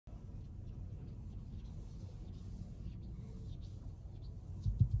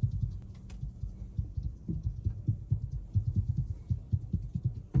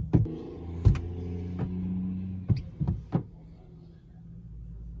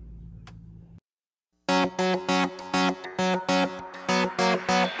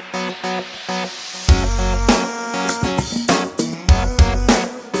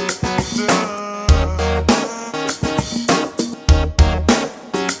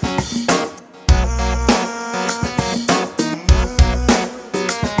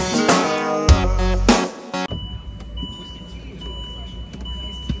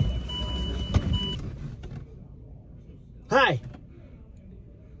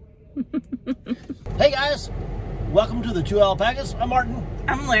Hey guys, welcome to the Two Alpacas. I'm Martin.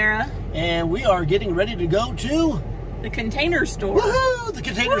 I'm Lara. And we are getting ready to go to the Container Store. Woohoo! The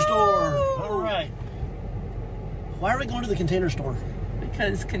Container Store. All right. Why are we going to the Container Store?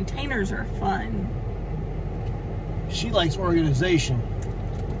 Because containers are fun. She likes organization.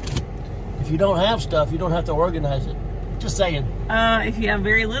 If you don't have stuff, you don't have to organize it. Just saying. If you have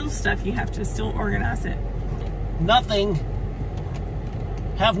very little stuff, you have to still organize it. Nothing.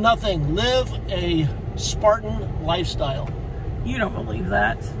 Have nothing. Live a Spartan lifestyle. You don't believe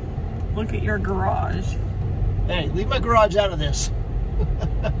that. Look at your garage. Hey, leave my garage out of this.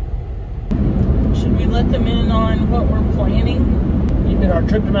 Should we let them in on what we're planning? You mean our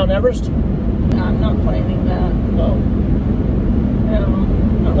trip to Mount Everest? I'm not planning that. No. No.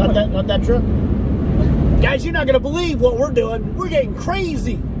 Not that trip? Guys, you're not going to believe what we're doing. We're getting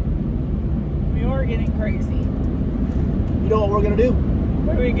crazy. We are getting crazy. You know what we're going to do?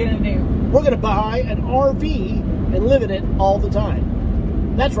 What are we going to do? We're going to buy an RV and live in it all the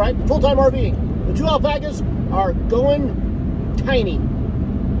time. That's right, full-time RVing. The Two Alpacas are going tiny.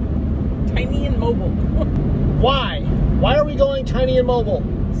 Tiny and mobile. Why? Why are we going tiny and mobile?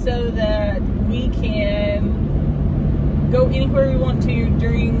 So that we can go anywhere we want to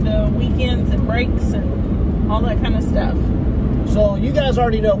during the weekends and breaks and all that kind of stuff. So you guys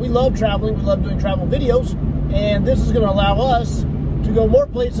already know we love traveling. We love doing travel videos. And this is going to allow us to go more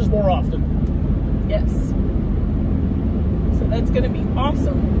places more often. Yes. So that's going to be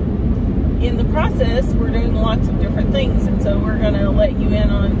awesome. In the process, we're doing lots of different things, and so we're going to let you in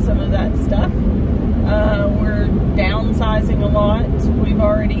on some of that stuff. We're downsizing a lot. We've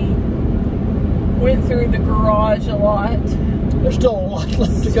already went through the garage a lot. There's still a lot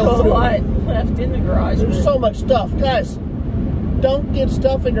left to go through. A lot left in the garage. There's so much stuff. Guys, don't get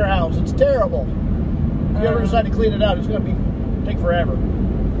stuff in your house. It's terrible. If you ever decide to clean it out, it's going to take forever.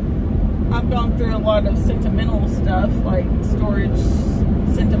 I've gone through a lot of sentimental stuff, like storage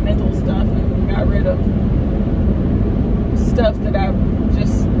sentimental stuff, and got rid of stuff that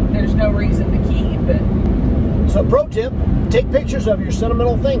there's no reason to keep. So pro tip, take pictures of your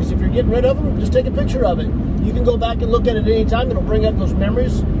sentimental things. If you're getting rid of them, just take a picture of it. You can go back and look at it anytime. It'll bring up those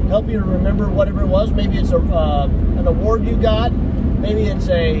memories, help you to remember whatever it was. Maybe it's an award you got. Maybe it's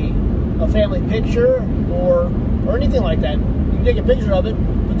a family picture or anything like that. You can take a picture of it,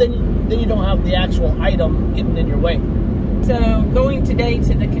 but then you don't have the actual item getting in your way. So going today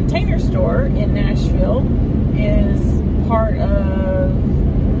to the Container Store in Nashville is part of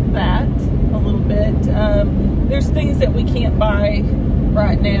that a little bit. There's things that we can't buy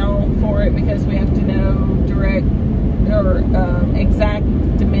right now for it because we have to know direct or exact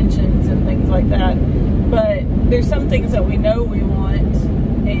dimensions and things like that. But there's some things that we know we want,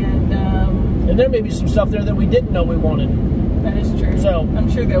 and there may be some stuff there that we didn't know we wanted. That is true. So I'm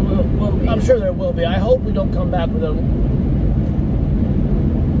sure there will be. I'm sure there will be. I hope we don't come back with a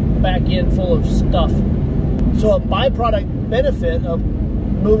back end full of stuff. So a byproduct benefit of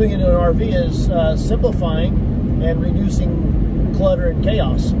moving into an RV is simplifying and reducing clutter and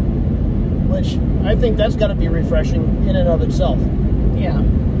chaos, which I think that's got to be refreshing in and of itself. Yeah.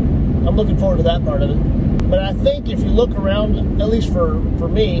 I'm looking forward to that part of it. But I think if you look around, at least for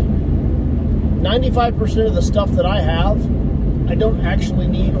me, 95% of the stuff that I have, I don't actually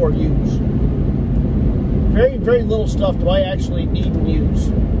need or use. Very, very little stuff do I actually need and use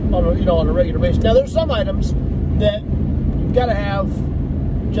on a regular basis. Now, there's some items that you've got to have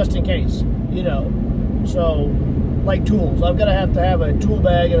just in case, So, like tools, I've got to have a tool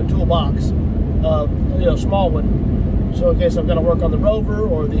bag and a toolbox, small one. So in case I've got to work on the Rover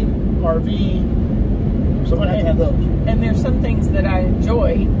or the RV, so I'm going to have those. And there's some things that I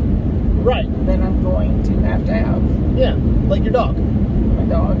enjoy. Right. That I'm going to have. Yeah, like your dog. My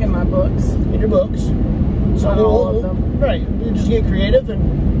dog and my books. And your books. So not all of them. Right. We just get creative,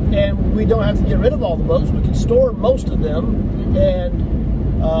 and we don't have to get rid of all the books. We can store most of them, and then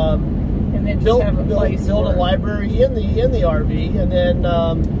just have a place build a library in the RV, and then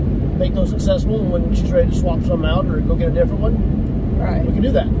make those accessible. And when she's ready to swap some out or go get a different one, right, we can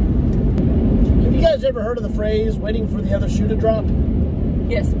do that. Have you guys ever heard of the phrase "waiting for the other shoe to drop"?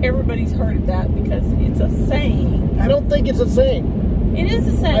 Yes, everybody's heard of that because it's a saying. I don't think it's a saying. It is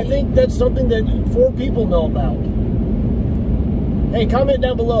a saying. I think that's something that 4 people know about. Hey, comment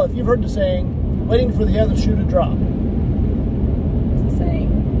down below if you've heard the saying, waiting for the other shoe to drop. It's a saying.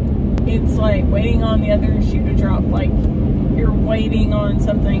 It's like waiting on the other shoe to drop, like you're waiting on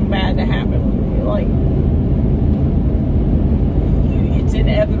something bad to happen. You're like, it's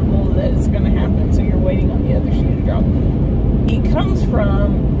inevitable that it's going to happen, so you're waiting on the other shoe to drop. It comes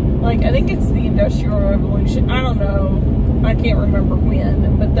from, like, I think it's the Industrial Revolution. I don't know. I can't remember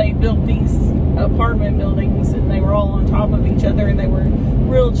when, but they built these apartment buildings, and they were all on top of each other, and they were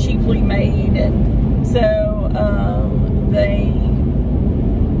real cheaply made, and so they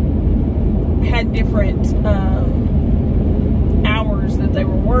had different hours that they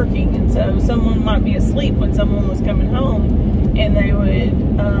were working, and so someone might be asleep when someone was coming home, and they would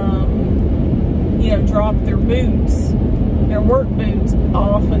you know, drop their boots, their work boots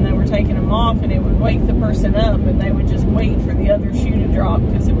off, and they were taking them off, and it would wake the person up, and they would just wait for the other shoe to drop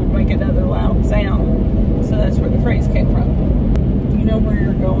because it would make another loud sound. So that's where the phrase came from. Do you know where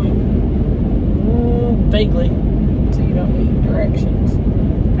you're going? Vaguely. So you don't need directions.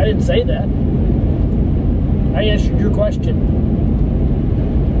 I didn't say that. I answered your question.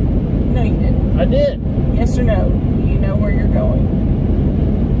 No, you didn't. I did. Yes or no? Do you know where you're going?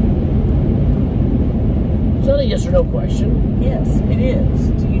 It's not a yes or no question. Yes, it is.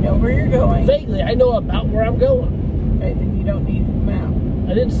 Do you know where you're going? Vaguely, I know about where I'm going. Okay, then you don't need a map.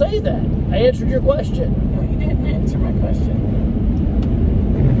 I didn't say that. I answered your question. No, you didn't answer my question.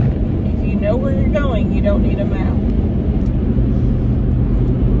 If you know where you're going, you don't need a map.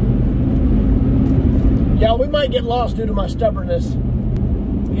 Yeah, we might get lost due to my stubbornness.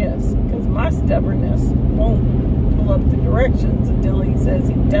 Yes, because my stubbornnness won't pull up the directions until he says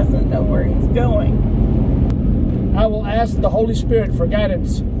he doesn't know where he's going. I will ask the Holy Spirit for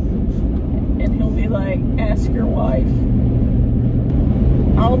guidance. And he'll be like, ask your wife.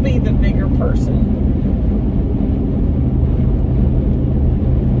 I'll be the bigger person.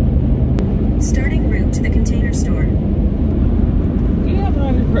 Starting route to the Container Store. Do you have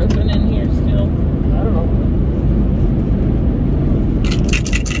ibuprofen in here still? I don't know.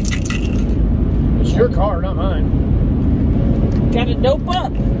 It's your car, not mine. Gotta dope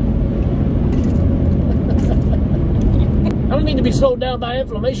up. I don't need to be slowed down by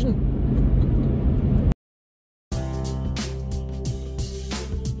inflammation.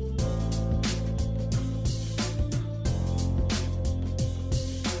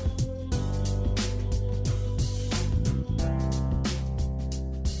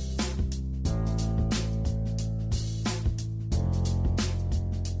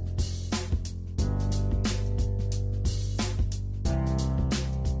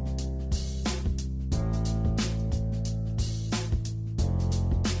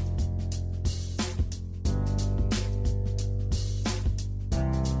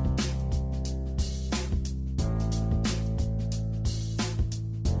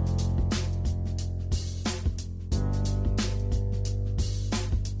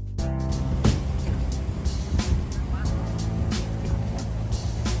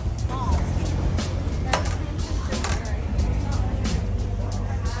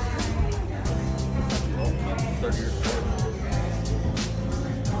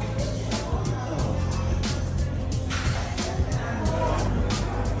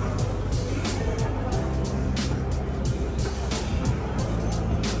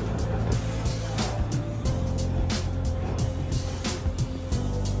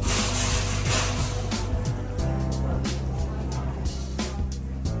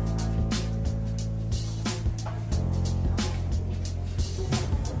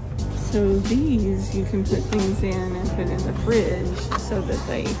 So these you can put things in and put in the fridge so that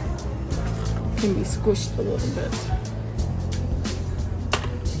they can be squished a little bit.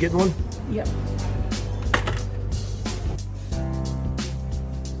 Getting one? Yep.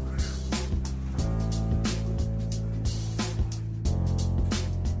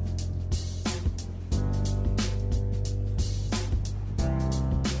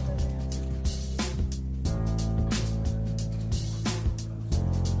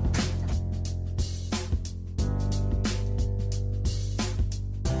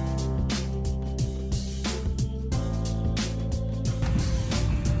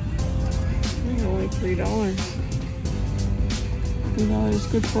 $3.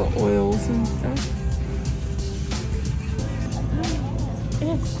 $3 good for oils and stuff.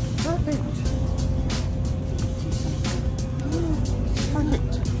 It's perfect. It's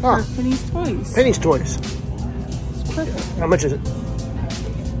perfect. Ah. For Penny's Toys. Penny's Toys. It's perfect. How much is it?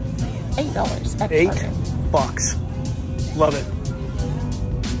 $8 at $8. Target. Love it.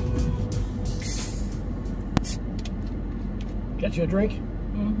 Got you a drink?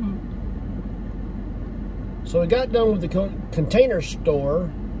 Mm-hmm. So we got done with the Container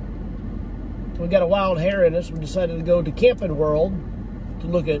Store. We got a wild hair in us. We decided to go to Camping World to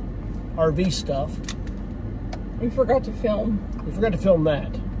look at RV stuff. We forgot to film. We forgot to film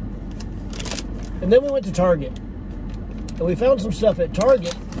that. And then we went to Target. And we found some stuff at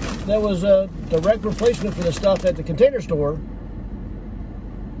Target that was a direct replacement for the stuff at the Container Store.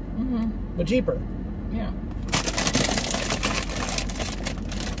 Mm-hmm. But cheaper. Yeah.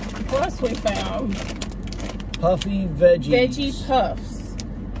 Plus we found puffy veggies. veggie puffs,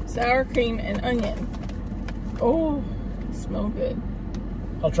 sour cream and onion. Oh, smell good.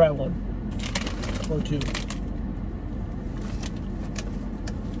 I'll try one or two.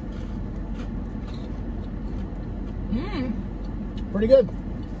 Mmm, Pretty good.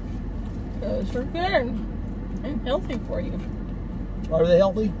 those are good and healthy for you. Are they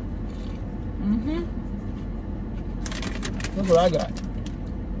healthy? Mm-hmm. Look what I got.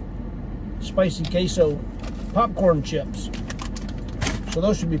 Spicy queso popcorn chips. So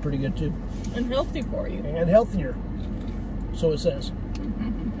those should be pretty good too. And healthy for you. And healthier. So it says.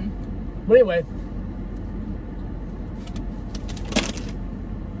 But anyway.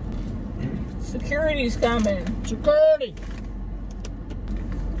 Security's coming. Security!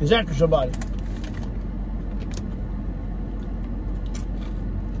 He's after somebody.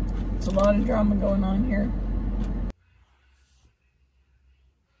 It's a lot of drama going on here.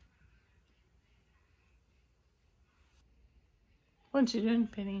 What you doing,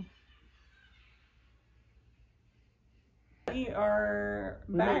 Penny? We are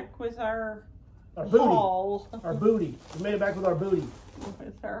back with our booty. haul. Our booty. We made it back with our booty.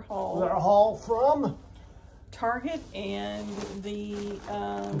 With our haul. With our haul from Target and the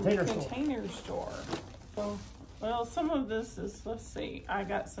container store. So, well, some of this is, let's see, I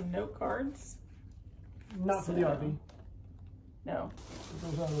got some note cards. Not for the RV. No. It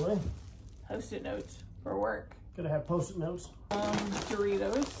goes out of the way. Post-it notes for work. Gotta have post-it notes.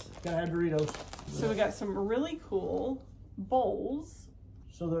 Doritos. Gotta have Doritos. So we got some really cool bowls.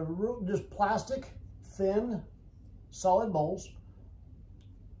 So they're just plastic, thin, solid bowls.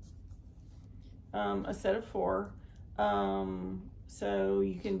 A set of 4. So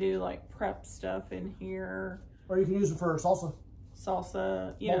you can do like prep stuff in here. Or you can use it for salsa,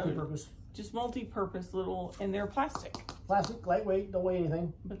 you multi-purpose. know, just multi-purpose little, and they're plastic. Plastic, lightweight, don't weigh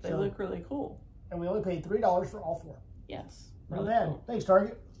anything. But they look really cool. And we only paid $3 for all 4. Yes. Not Really bad. cool. Thanks,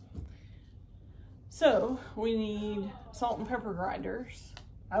 Target. So we need salt and pepper grinders.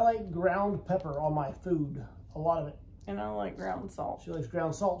 I like ground pepper on my food, a lot of it. And I like ground salt. She likes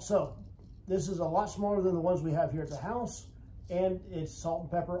ground salt. So this is a lot smaller than the ones we have here at the house, and it's salt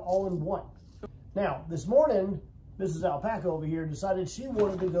and pepper all in one. Now, this morning, Mrs. Alpaca over here decided she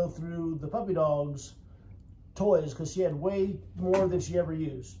wanted to go through the puppy dog's toys because she had way more than she ever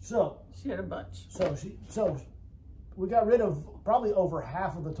used. So She had a bunch. So we got rid of probably over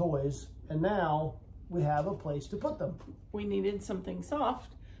half of the toys, and now we have a place to put them. We needed something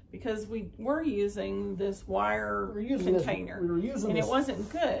soft because we were using this wire container. We were using and this it wasn't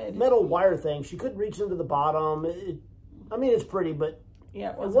good. metal wire thing. She couldn't reach into the bottom. I mean, it's pretty, but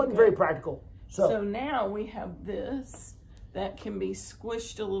yeah, it wasn't very practical. So now we have this that can be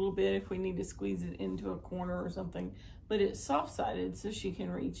squished a little bit if we need to squeeze it into a corner or something, but it's soft-sided so she can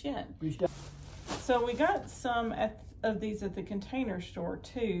reach in. So we got some of these at the Container Store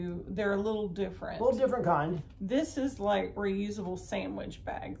too. They're a little different. A little different kind. This is like reusable sandwich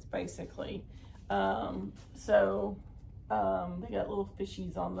bags, basically. They got little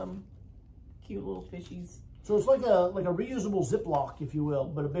fishies on them, cute little fishies. So it's like a reusable Ziploc, if you will,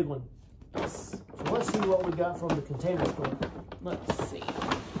 but a big one. Yes. So let's see what we got from the Container Store. Let's see.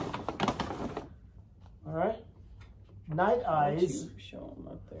 All right. Night Eyes. Show them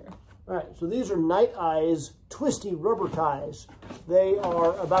up there. All right, so these are Night Eyes twisty rubber ties. They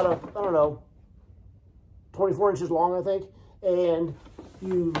are about I don't know, 24 inches long, I think. And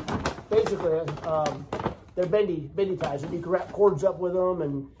you basically, they're bendy ties. And you can wrap cords up with them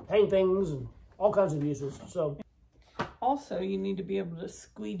and hang things and all kinds of uses. So, also, you need to be able to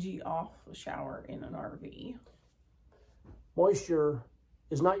squeegee off a shower in an RV. Moisture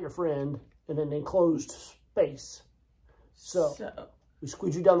is not your friend in an enclosed space. So we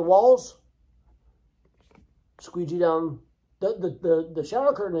squeegee down the walls, squeegee down, the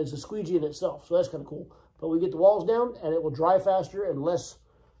shower curtain is a squeegee in itself, so that's kind of cool. But we get the walls down and it will dry faster and less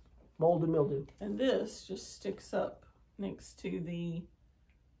mold and mildew. And this just sticks up next to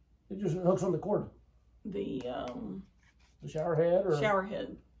it just hooks on the cord. The shower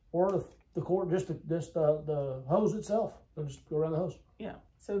head or the cord, just the hose itself. They'll just go around the hose. Yeah.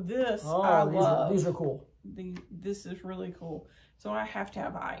 So this I love. These are cool. This is really cool. So I have to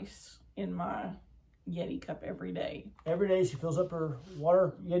have ice in my Yeti cup every day. Every day she fills up her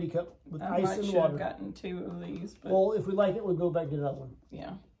water Yeti cup with ice and water. I should have gotten 2 of these. But well, if we like it, we'll go back and get another one.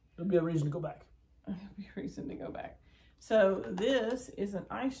 Yeah. There'll be a reason to go back. There'll be a reason to go back. So this is an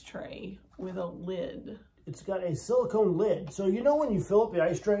ice tray with a lid. It's got a silicone lid. So you know when you fill up the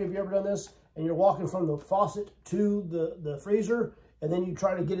ice tray, have you ever done this? And you're walking from the faucet to the freezer, and then you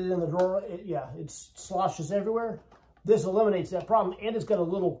try to get it in the drawer. It sloshes everywhere. This eliminates that problem, and it's got a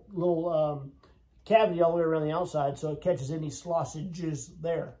little cavity all the way around the outside, so it catches any slossages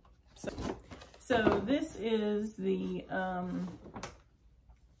there. So this is the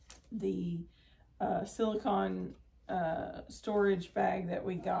silicone storage bag that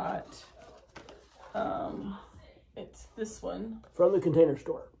we got. It's this one from the Container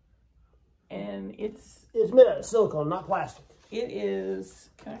Store, and it's made out of silicone, not plastic. It is.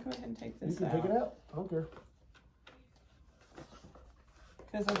 Can I go ahead and take this out? You can take it out. I don't care.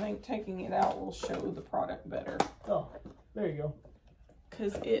 Because I think taking it out will show the product better. Oh, there you go.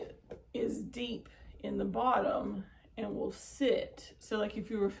 Because it is deep in the bottom and will sit. So like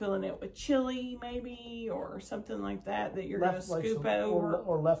if you were filling it with chili maybe or something like that you're going to scoop over.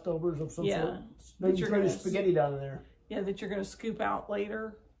 Or leftovers of some sort. Maybe you throw your spaghetti down in there. Yeah, that you're going to scoop out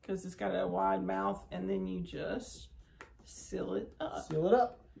later because it's got a wide mouth, and then you just seal it up. Seal it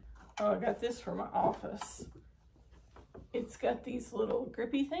up. Oh, I got this for my office. It's got these little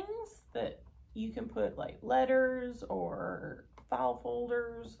grippy things that you can put like letters or file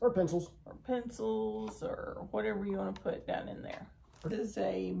folders. Or pencils. Or pencils or whatever you want to put down in there. This is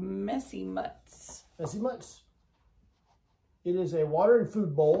a Messy Mutts. Messy Mutts. It is a water and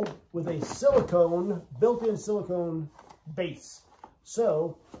food bowl with a silicone, built-in silicone base.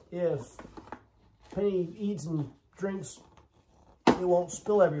 So if Penny eats and drinks, it won't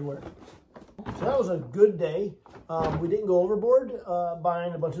spill everywhere. So that was a good day. We didn't go overboard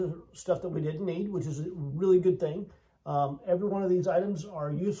buying a bunch of stuff that we didn't need, which is a really good thing. Every one of these items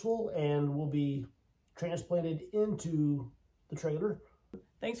are useful and will be transplanted into the trailer.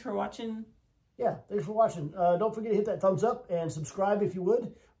 Thanks for watching. Yeah, thanks for watching. Don't forget to hit that thumbs up and subscribe if you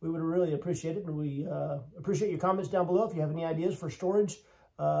would. We would really appreciate it. And we appreciate your comments down below if you have any ideas for storage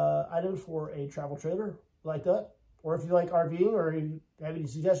items for a travel trailer like that. Or if you like RVing or you have any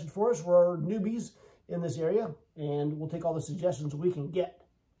suggestions for us, we're newbies in this area. And we'll take all the suggestions we can get.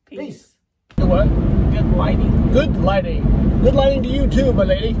 Peace. You know what? Good lighting. Good lighting. Good lighting to you too, my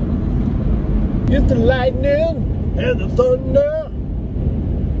lady. Get the lightning and the thunder.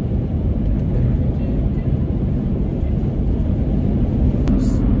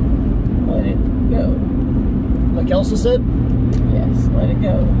 Let it go. Like Elsa said? Yes, let it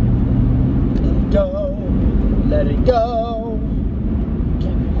go. Let it go. Let it go.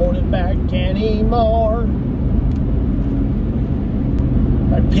 Can't hold it back anymore.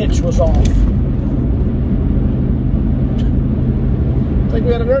 My pitch was off. It's like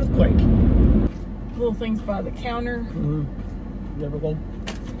we had an earthquake. Little things by the counter. Never cold.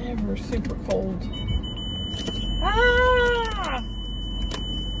 Never super cold. Ah!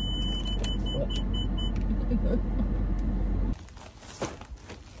 What?